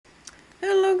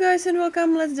guys and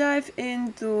welcome. Let's dive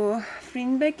into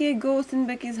FREENBECKY. Ghost in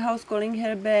Becky's house calling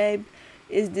her babe.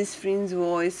 Is this Freen's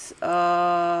voice?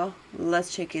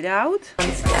 Let's check it out.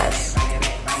 Yes.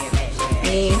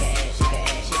 Me.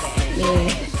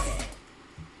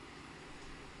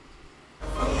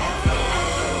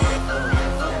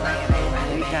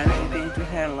 We can look into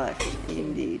her left,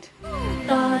 indeed.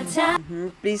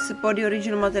 Please support the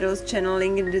original materials channel,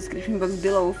 link in the description box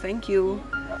below. Thank you.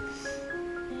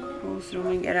 Who's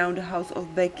roaming around the house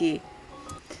of Becky?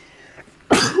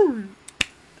 I'm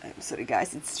sorry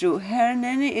guys, it's true. Her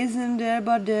nanny isn't there,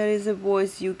 but there is a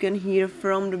voice you can hear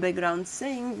from the background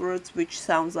saying words which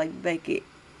sounds like Becky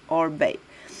or babe.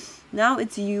 Now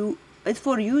it's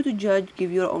for you to judge,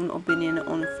 give your own opinion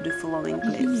on the following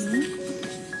clips.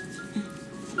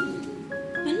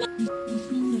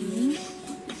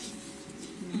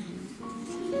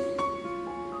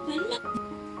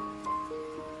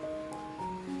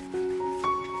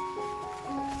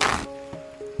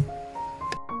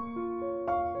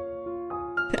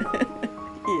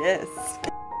 Yes.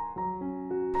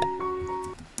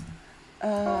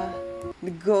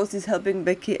 The ghost is helping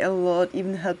Becky a lot,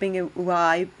 even helping her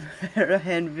wipe her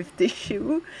hand with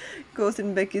tissue. Ghost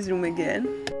in Becky's room again.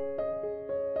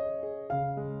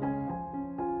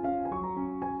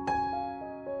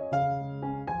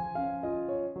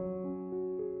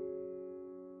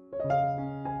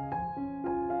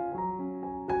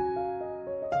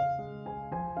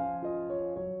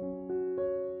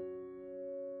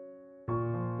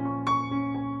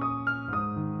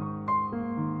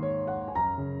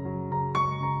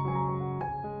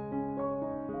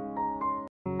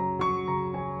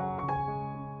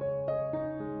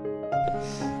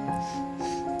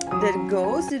 That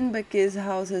ghost in Becky's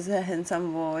house has a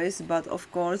handsome voice, but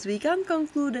of course we can't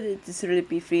conclude that it is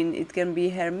really Freen. It can be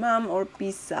her mom or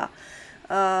Petra.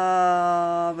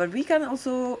 But we can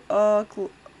also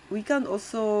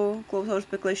close our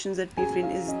speculations that Freen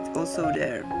is also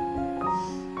there.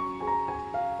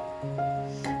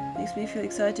 Makes me feel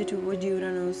excited to watch the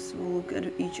Uranus look at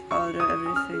each other.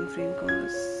 Everything Freen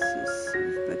causes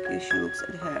with Becky, she looks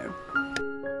at her.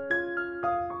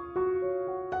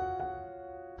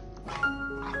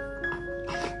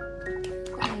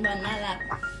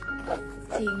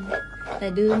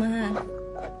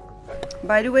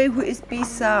 By the way, who is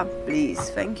Petra? Please,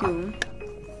 thank you.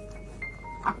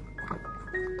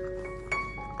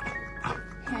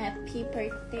 Happy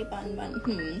birthday ปัน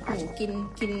หู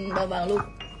กินเบาๆลูก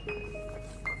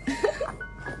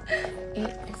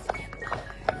ASMR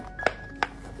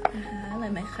อร่อ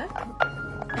ยไหมคะ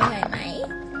อร่อยไหม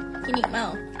กินอีกเปล่า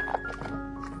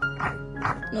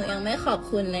หนูยังไม่ขอบ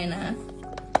คุณเลยนะ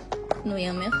หนู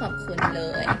ยังไม่ขอบคุณเล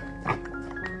ย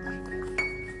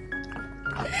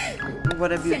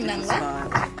What a beautiful smile.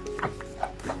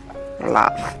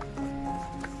 Laugh.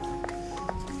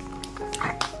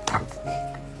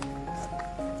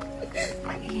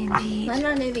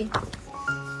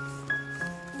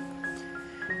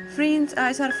 Freen's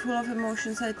eyes are full of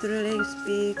emotions. It really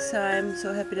speaks. I'm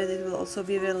so happy that it will also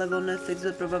be available on Netflix,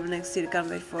 but probably next year. Can't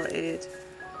wait for it.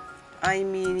 I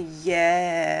mean,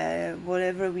 yeah,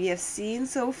 whatever we have seen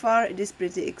so far, it is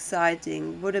pretty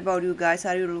exciting. What about you guys?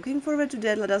 Are you looking forward to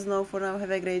that? Let us know. For now,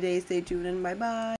 have a great day. Stay tuned and bye bye.